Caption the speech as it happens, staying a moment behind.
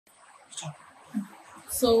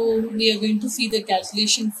So we are going to see the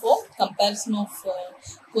calculation for comparison of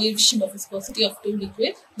coefficient of viscosity of two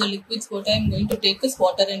liquids. The liquids what I am going to take is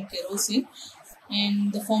water and kerosene,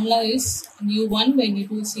 and the formula is nu1 by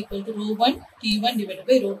nu2 is equal to rho 1 T1 divided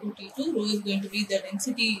by rho 2 T2. Rho is going to be the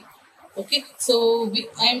density. Okay, so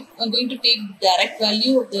I am going to take direct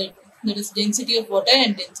value of that is density of water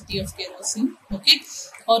and density of kerosene. Okay,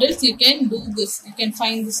 or else you can do this. You can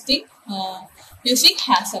find this thing using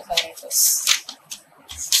Haas apparatus.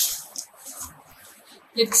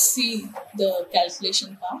 Let's see the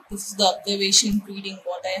calculation part. This is the observation reading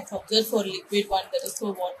what I have observed for liquid one, that is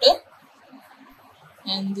for water,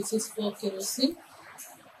 and this is for kerosene.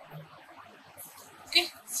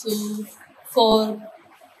 Okay, so for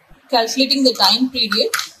calculating the time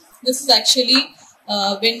period, this is actually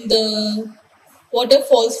when the water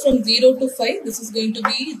falls from 0 to 5, this is going to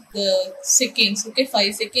be the seconds. Okay,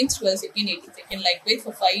 5 seconds, 12 seconds, 18 seconds. Likewise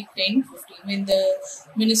for 5, 10, 15. When the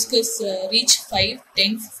meniscus reach 5,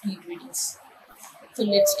 10, 15 readings. So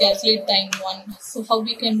let's calculate time 1. So how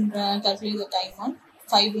we can calculate the time 1?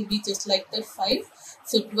 5 will be just like that, 5.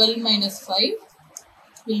 So 12 minus 5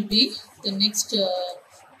 will be the next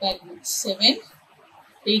value, 7.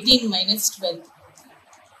 18 minus 12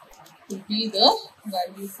 will be the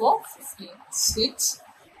value for 15. 6.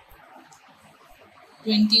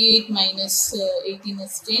 28 minus 18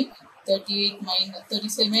 is 10. 38 minus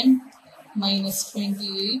 37 minus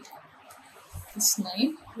 28 is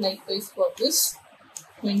 9. Likewise for this,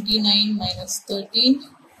 29 minus 13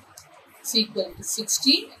 is equal to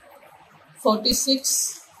 60.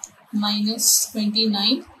 46 minus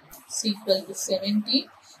 29 is equal to 70.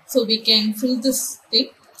 So we can fill this thing.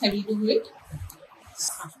 I will do it.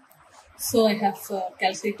 So I have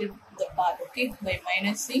calculated the part, okay, by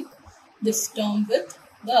minusing this term with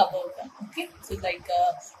the above term, okay. So like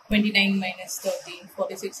 29 minus 13,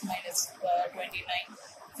 46 minus 29.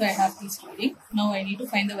 So I have these reading. Now I need to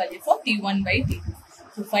find the value for T1 by T2.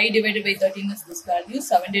 So 5 divided by 13 is this value,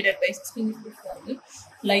 7 divided by 16 is this value.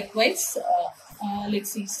 Likewise,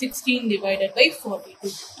 let's see, 16 divided by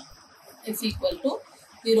 42 is equal to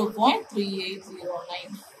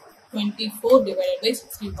 0.3809. 24 divided by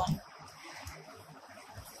 61,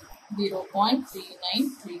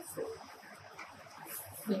 0.3934.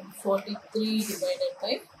 Then 43 divided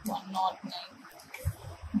by 109,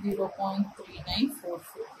 0.3944.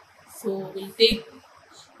 So we'll take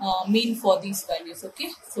mean for these values.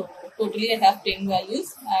 Okay, so totally I have 10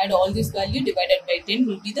 values. Add all these values divided by 10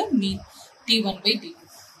 will be the mean T1 by T2.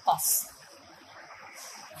 Pass.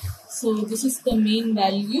 So this is the mean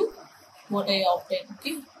value what I obtained.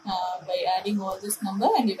 Okay, by adding all this number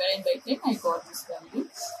and divided by 10, I got this value.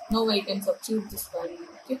 Now I can substitute this value.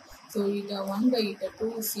 Okay, so eta 1 by eta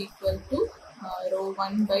 2 is equal to rho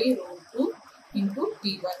 1 by rho 2 into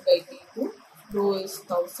T1 by T2. Rho is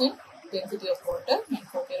 1000, density of water, and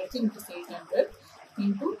for kerosene it is 800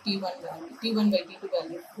 into T1 value. T1 by T2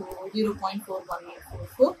 value, so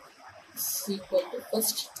 0.41144 is equal to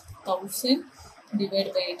first 1000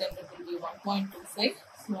 divided by 800 will be 1.25.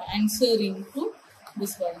 So answer into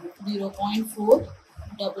this value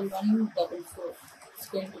 0.41144 is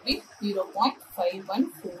going to be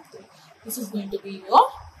 0.5143. This is going to be your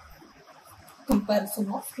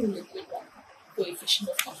comparison of two liquid coefficient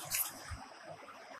of comparison.